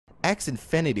X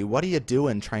Infinity, what are you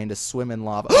doing trying to swim in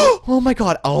lava? Oh my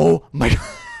god. Oh my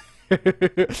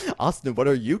god. Austin, what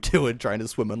are you doing trying to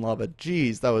swim in lava?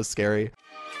 Jeez, that was scary.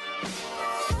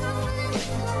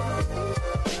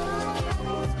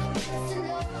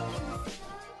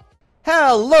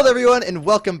 Hello there everyone, and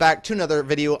welcome back to another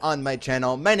video on my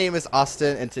channel. My name is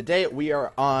Austin, and today we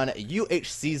are on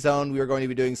UHC zone. We are going to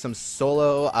be doing some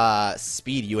solo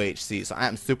speed UHC, so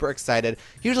I'm super excited.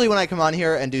 Usually when I come on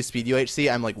here and do speed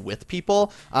UHC, I'm like with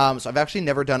people, so I've actually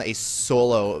never done a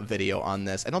solo video on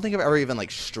this. I don't think I've ever even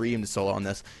like streamed solo on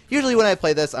this. Usually when I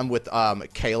play this, I'm with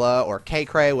Kayla or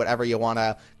K-Cray, whatever you want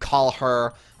to call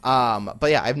her.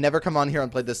 But yeah, I've never come on here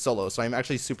and played this solo, so I'm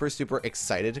actually super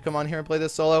excited to come on here and play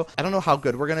this solo. I don't know how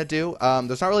good we're gonna do.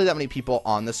 There's not really that many people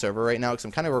on the server right now because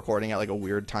I'm kind of recording at like a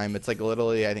weird time. It's like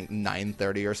literally, I think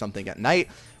 9:30 or something at night,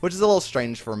 which is a little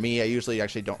strange for me. I usually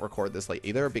actually don't record this late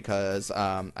either because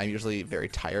I'm usually very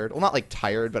tired. Well, not like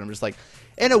tired, but I'm just like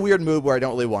in a weird mood where I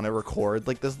don't really want to record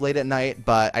like this late at night.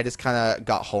 But I just kind of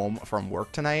got home from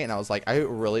work tonight and I was like, I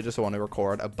really just want to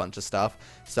record a bunch of stuff.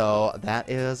 So that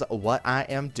is what I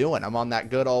am doing. I'm on that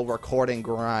good old recording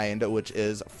grind, which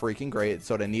is freaking great. It's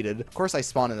what I needed. Of course, I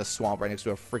spawned in a swamp right next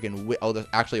to a freaking oh, there's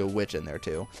actually a witch in there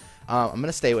too. I'm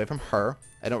gonna stay away from her.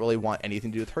 I don't really want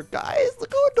anything to do with her. Guys,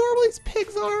 look how adorable these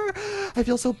pigs are. I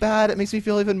feel so bad. It makes me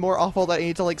feel even more awful that I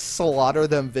need to like slaughter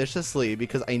them viciously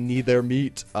because I need their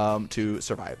meat to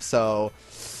survive. So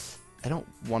I don't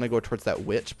want to go towards that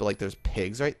witch, but like there's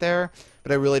pigs right there.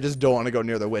 But I really just don't want to go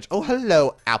near the witch. Oh,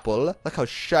 hello, apple. Look how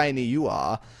shiny you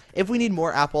are. If we need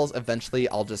more apples, eventually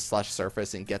I'll just slash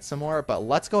surface and get some more. But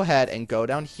let's go ahead and go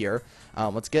down here.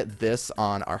 Let's get this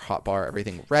on our hotbar,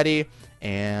 everything ready.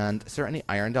 And is there any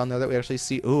iron down there that we actually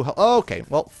see? Ooh, oh, okay.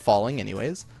 Well, falling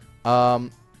anyways.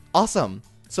 Awesome.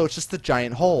 So it's just the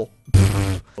giant hole.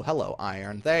 Oh, hello,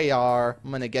 iron. There you are.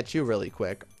 I'm going to get you really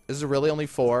quick. Is there really only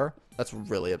 4? That's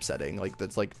really upsetting. Like,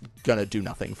 that's like gonna do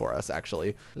nothing for us,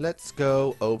 actually. Let's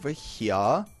go over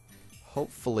here.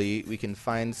 Hopefully we can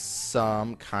find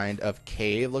some kind of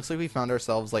cave. Looks like we found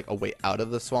ourselves like a way out of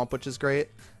the swamp, which is great.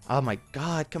 Oh my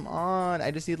god, come on.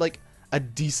 I just need like a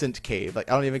decent cave.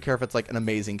 Like, I don't even care if it's like an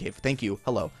amazing cave. Thank you.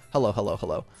 Hello. Hello, hello,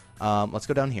 hello. Let's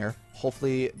go down here.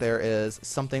 Hopefully there is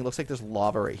something. Looks like there's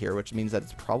lava right here, which means that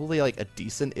it's probably like a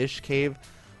decent-ish cave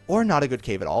or not a good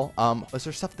cave at all. Is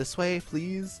there stuff this way,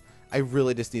 please? I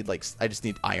really just need like, I just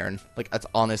need iron. Like, that's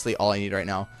honestly all I need right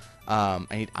now. I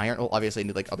need iron. Well, obviously I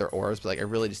need like other ores, but like I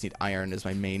really just need iron is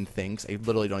my main thing. I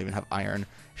literally don't even have iron.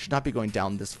 Should not be going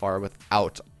down this far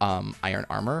without iron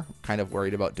armor. Kind of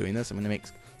worried about doing this. I'm gonna make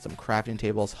some crafting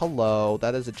tables. Hello,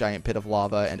 that is a giant pit of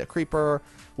lava and a creeper,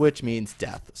 which means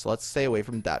death. So let's stay away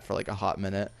from that for like a hot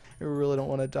minute. I really don't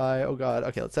want to die. Oh god.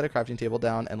 Okay, let's set a crafting table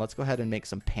down and let's go ahead and make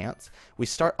some pants. We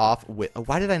start off with,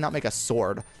 why did I not make a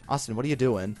sword? Austin, what are you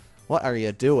doing? What are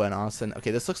you doing, Austin?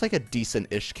 Okay, this looks like a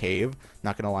decent-ish cave.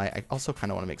 Not gonna lie. I also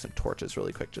kind of want to make some torches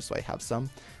really quick just so I have some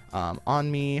on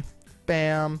me.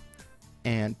 Bam.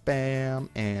 And bam.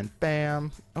 And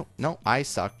bam. Oh, no. I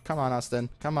suck. Come on, Austin.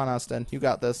 Come on, Austin. You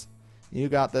got this. You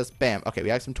got this. Bam. Okay, we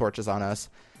have some torches on us.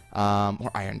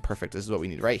 More iron. Perfect. This is what we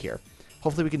need right here.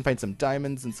 Hopefully we can find some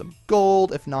diamonds and some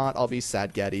gold. If not, I'll be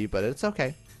sad Getty, but it's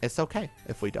okay. It's okay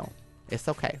if we don't. It's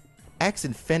okay. X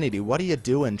Infinity, what are you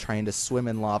doing trying to swim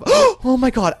in lava? Oh my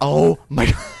god. Oh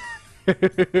my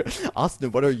god.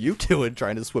 Austin, what are you doing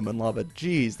trying to swim in lava?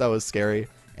 Jeez, that was scary.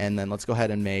 And then let's go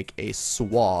ahead and make a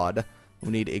sword.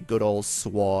 We need a good old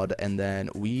sword, and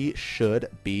then we should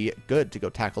be good to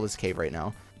go tackle this cave right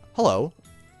now. Hello.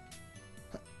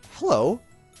 Hello.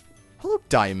 Hello,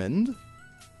 diamond.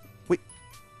 Wait,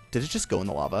 did it just go in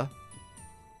the lava?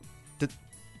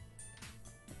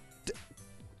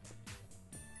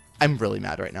 I'm really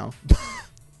mad right now.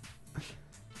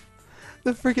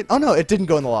 The freaking... Oh, no, it didn't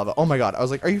go in the lava. Oh, my God. I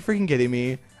was like, are you freaking kidding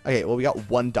me? Okay, well, we got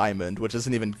 1 diamond, which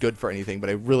isn't even good for anything,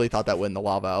 but I really thought that went in the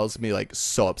lava. I was going to be, like,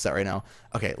 so upset right now.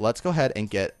 Okay, let's go ahead and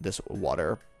get this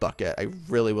water bucket. I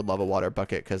really would love a water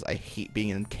bucket because I hate being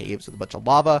in caves with a bunch of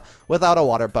lava without a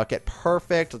water bucket.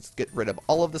 Perfect. Let's get rid of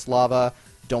all of this lava.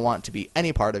 Don't want to be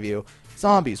any part of you.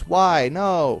 Zombies, why?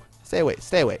 No. Stay away.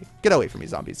 Stay away. Get away from me,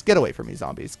 zombies. Get away from me,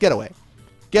 zombies. Get away.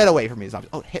 Get away from me, zombies.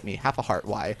 Oh, it hit me. Half a heart.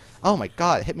 Why? Oh, my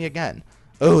God. It hit me again.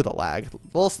 Oh, the lag.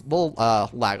 We'll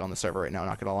lag on the server right now,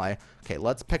 not going to lie. Okay,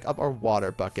 let's pick up our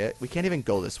water bucket. We can't even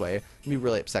go this way. I'm going to be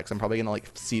really upset because I'm probably going to, like,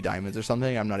 see diamonds or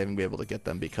something. I'm not even going to be able to get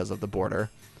them because of the border.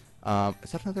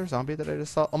 Is that another zombie that I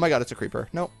just saw? Oh, my God, it's a creeper.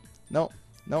 No, no,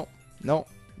 no, no,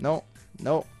 no,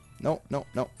 no, no, no,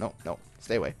 no, no, no.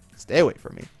 Stay away. Stay away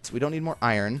from me. So we don't need more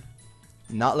iron.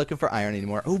 Not looking for iron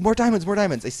anymore. Oh, more diamonds, more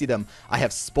diamonds. I see them. I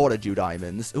have spotted you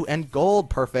diamonds. Oh, and gold.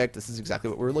 Perfect. This is exactly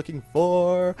what we're looking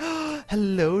for.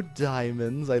 Hello,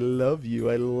 diamonds. I love you.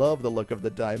 I love the look of the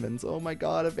diamonds. Oh my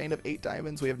god, a vein of 8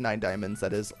 diamonds. We have 9 diamonds.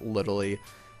 That is literally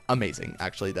amazing.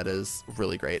 Actually, that is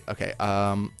really great. Okay,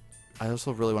 I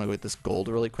also really want to go get this gold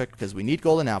really quick because we need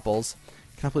golden apples.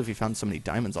 Can't believe we found so many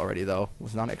diamonds already, though.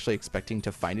 Was not actually expecting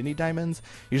to find any diamonds.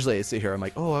 Usually I sit here, I'm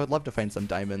like, oh, I would love to find some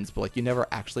diamonds, but like you never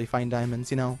actually find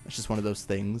diamonds, you know? It's just one of those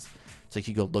things. It's like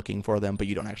you go looking for them, but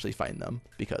you don't actually find them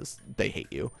because they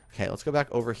hate you. Okay, let's go back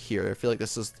over here. I feel like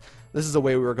this is a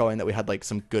way we were going that we had like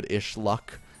some good-ish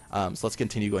luck. So let's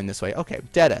continue going this way. Okay,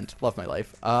 dead end. Love my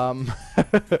life. Oh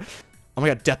my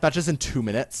god, death matches in 2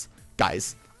 minutes,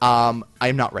 guys. I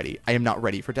am not ready. I am not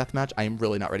ready for deathmatch. I am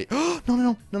really not ready. No, no,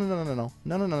 no, no, no, no, no,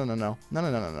 no, no, no, no, no, no, no,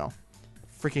 no, no, no, no.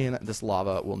 Freaking this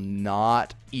lava will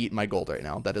not eat my gold right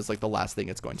now. That is like the last thing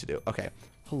it's going to do. Okay.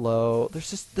 Hello. There's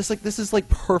just this is like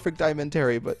perfect diamond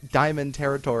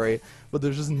territory, but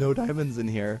there's just no diamonds in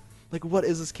here. Like, what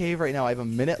is this cave right now? I have a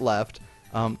minute left.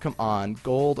 Come on,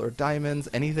 gold or diamonds?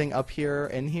 Anything up here,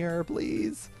 in here,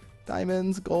 please?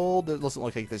 Diamonds, gold. It doesn't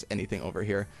look like there's anything over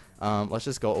here. Let's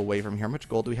just go away from here. How much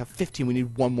gold do we have? 15. We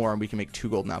need 1 more and we can make 2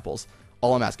 golden apples.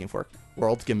 All I'm asking for.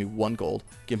 World, give me 1 gold.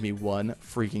 Give me 1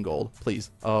 freaking gold, please.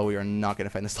 Oh, we are not going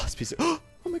to find this last piece. Oh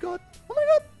my god. Oh my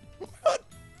god. Oh my god.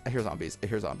 I hear zombies. I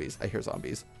hear zombies. I hear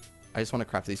zombies. I just want to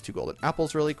craft these 2 golden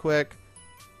apples really quick.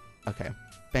 Okay.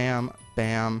 Bam.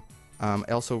 Bam.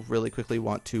 I also really quickly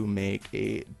want to make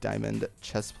a diamond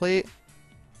chest plate.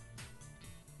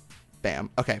 Bam.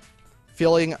 Okay.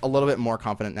 Feeling a little bit more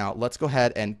confident now. Let's go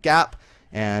ahead and gap,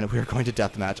 and we're going to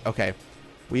deathmatch. Okay.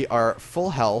 We are full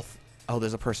health. Oh,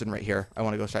 there's a person right here. I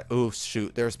want to go try. Oh,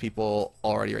 shoot. There's people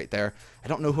already right there. I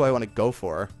don't know who I want to go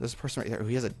for. There's a person right there. Oh,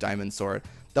 he has a diamond sword.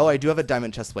 Though I do have a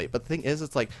diamond chest plate. But the thing is,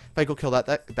 it's like, if I go kill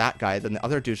that guy, then the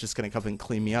other dude's just going to come and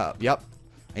clean me up. Yep.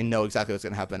 I know exactly what's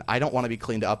going to happen. I don't want to be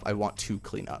cleaned up. I want to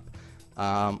clean up.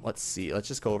 Let's see. Let's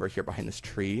just go over here behind this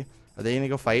tree. Are they going to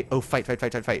go fight? Oh, fight, fight,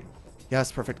 fight, fight, fight. Yes,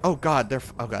 perfect. Oh god,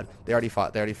 oh god. They already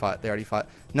fought. They already fought. They already fought.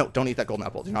 No, don't eat that golden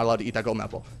apple. You're not allowed to eat that golden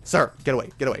apple. Sir, get away.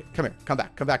 Get away. Come here. Come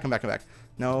back. Come back. Come back. Come back.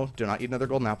 No, do not eat another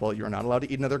golden apple. You are not allowed to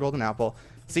eat another golden apple.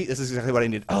 See, this is exactly what I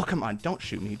need. Oh, come on. Don't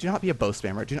shoot me. Do not be a bow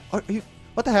spammer. Do not. Are you,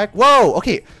 what the heck? Whoa.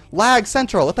 Okay. Lag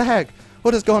central. What the heck?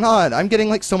 What is going on? I'm getting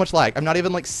like so much lag. I'm not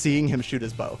even like seeing him shoot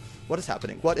his bow. What is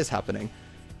happening? What is happening?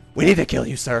 We need to kill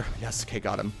you, sir. Yes. Okay.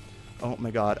 Got him. Oh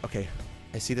my god. Okay.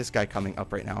 I see this guy coming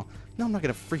up right now. No, I'm not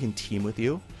going to freaking team with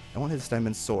you. I want his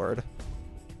diamond sword.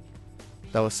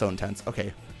 That was so intense.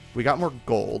 Okay. We got more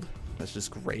gold. That's just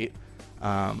great.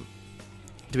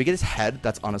 Did we get his head?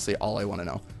 That's honestly all I want to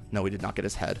know. No, we did not get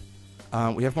his head.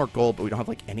 We have more gold, but we don't have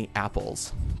like any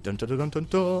apples. Dun dun dun dun dun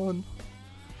dun.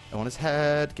 I want his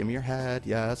head. Give me your head.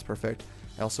 Yes, perfect.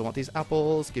 I also want these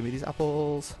apples. Give me these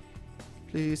apples.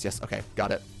 Please. Yes. Okay.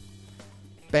 Got it.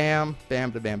 Bam.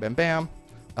 Bam. Bam. Bam. Bam.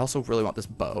 I also really want this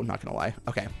bow, not gonna lie.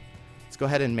 Okay, let's go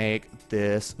ahead and make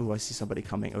this. Oh, I see somebody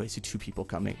coming. Oh, I see 2 people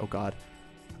coming. Oh god.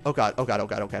 Oh god. Oh god. Oh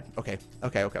god. Oh god. Okay.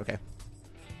 Okay. Okay. Okay.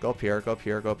 Go up here. Go up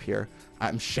here. Go up here.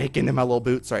 I'm shaking in my little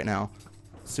boots right now.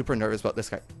 Super nervous about this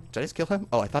guy. Did I just kill him?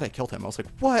 Oh, I thought I killed him. I was like,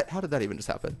 what? How did that even just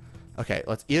happen? Okay,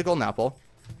 let's eat a golden apple.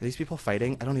 Are these people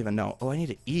fighting? I don't even know. Oh, I need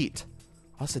to eat.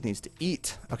 Austin needs to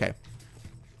eat. Okay.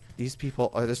 These people.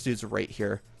 Oh, this dude's right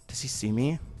here. Does he see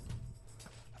me?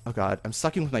 Oh god, I'm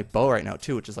sucking with my bow right now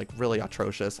too, which is like really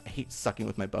atrocious. I hate sucking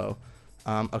with my bow.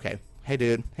 Okay. Hey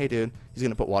dude. Hey dude. He's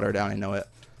gonna put water down, I know it.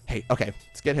 Hey, okay,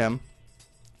 let's get him.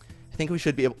 I think we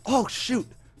should be able. Oh shoot!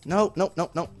 No, no,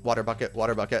 no, no. Water bucket,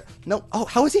 water bucket. No. Oh,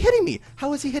 how is he hitting me?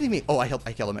 How is he hitting me? Oh, I killed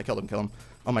him. I killed him. Kill him.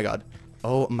 Oh my god.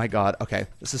 Oh my god. Okay,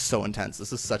 this is so intense.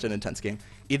 This is such an intense game.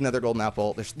 Eat another golden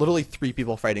apple. There's literally 3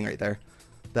 people fighting right there.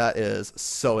 That is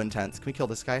so intense. Can we kill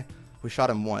this guy? We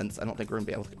shot him once. I don't think we're gonna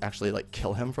be able to actually like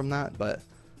kill him from that, but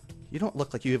you don't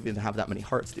look like you even have that many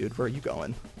hearts, dude. Where are you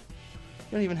going?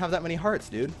 You don't even have that many hearts,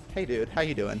 dude. Hey dude, how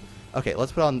you doing? Okay,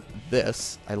 let's put on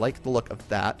this. I like the look of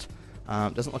that.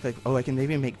 Doesn't look like. Oh, I can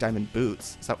maybe make diamond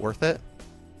boots. Is that worth it?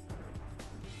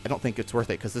 I don't think it's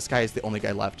worth it because this guy is the only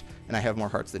guy left and I have more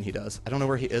hearts than he does. I don't know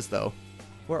where he is though.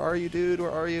 Where are you, dude? Where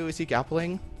are you? Is he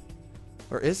gappling?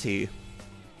 Or is he?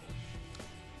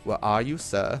 Where are you,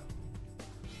 sir?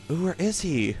 Ooh, where is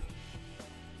he?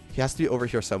 He has to be over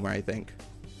here somewhere, I think.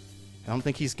 I don't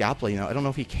think he's gappling now. I don't know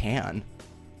if he can.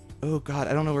 Oh god,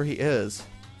 I don't know where he is.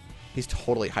 He's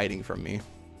totally hiding from me.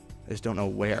 I just don't know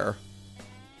where.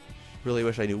 Really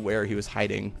wish I knew where he was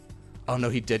hiding. Oh no,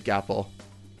 he did gapple.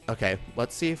 Okay,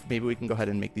 let's see if maybe we can go ahead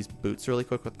and make these boots really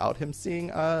quick without him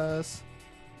seeing us.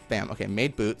 Bam. Okay,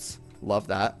 made boots. Love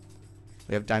that.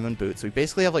 We have diamond boots. We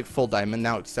basically have like full diamond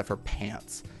now except for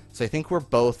pants. So I think we're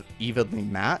both evenly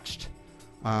matched.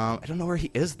 I don't know where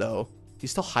he is though.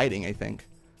 He's still hiding, I think.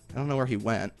 I don't know where he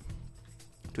went.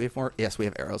 Do we have more? Yes, we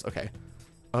have arrows. Okay.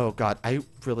 Oh god, I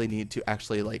really need to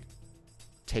actually like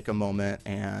take a moment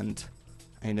and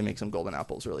I need to make some golden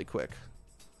apples really quick.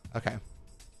 Okay.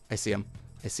 I see him.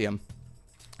 I see him.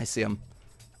 I see him.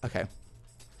 Okay.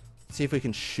 See if we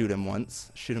can shoot him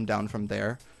once. Shoot him down from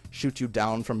there. Shoot you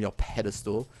down from your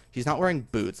pedestal. He's not wearing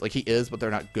boots. Like, he is, but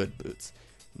they're not good boots.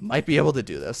 Might be able to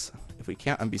do this. If we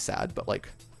can't, I'd be sad, but like,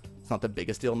 it's not the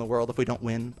biggest deal in the world if we don't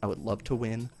win. I would love to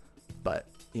win, but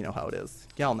you know how it is.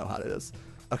 Y'all know how it is.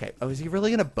 Okay. Oh, is he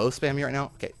really gonna bow spam me right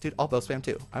now? Okay, dude, I'll bow spam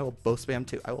too. I will bow spam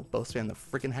too. I will bow spam the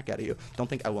freaking heck out of you. Don't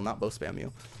think I will not bow spam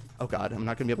you. Oh god, I'm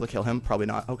not gonna be able to kill him. Probably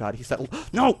not. Oh god, he said,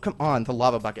 no, come on, the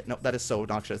lava bucket. No, that is so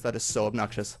obnoxious. That is so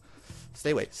obnoxious.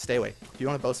 Stay away. Stay away. If you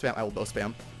want to bow spam, I will bow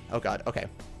spam. Oh god. Okay.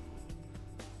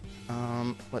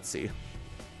 Let's see.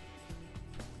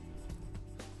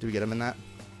 Do we get him in that?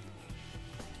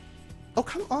 Oh,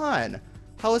 come on.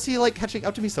 How is he like catching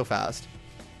up to me so fast?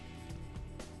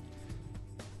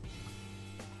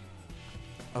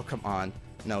 Oh, come on.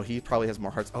 No, he probably has more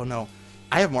hearts. Oh, no.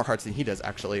 I have more hearts than he does,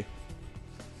 actually.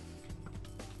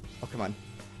 Oh, come on.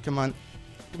 Come on.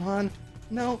 Come on.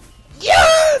 No.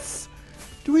 Yes!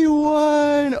 We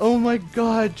won! Oh my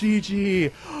god,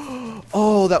 GG.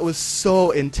 Oh, that was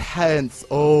so intense.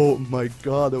 Oh my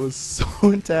god, that was so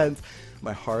intense.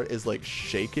 My heart is like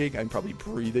shaking. I'm probably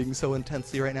breathing so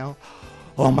intensely right now.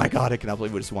 Oh my god, I cannot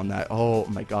believe we just won that. Oh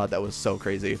my god, that was so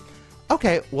crazy.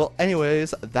 Okay, well,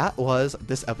 anyways, that was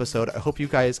this episode. I hope you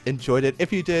guys enjoyed it.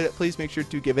 If you did, please make sure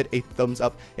to give it a thumbs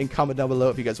up and comment down below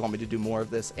if you guys want me to do more of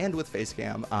this and with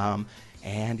FaceCam.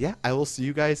 And yeah, I will see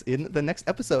you guys in the next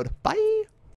episode. Bye!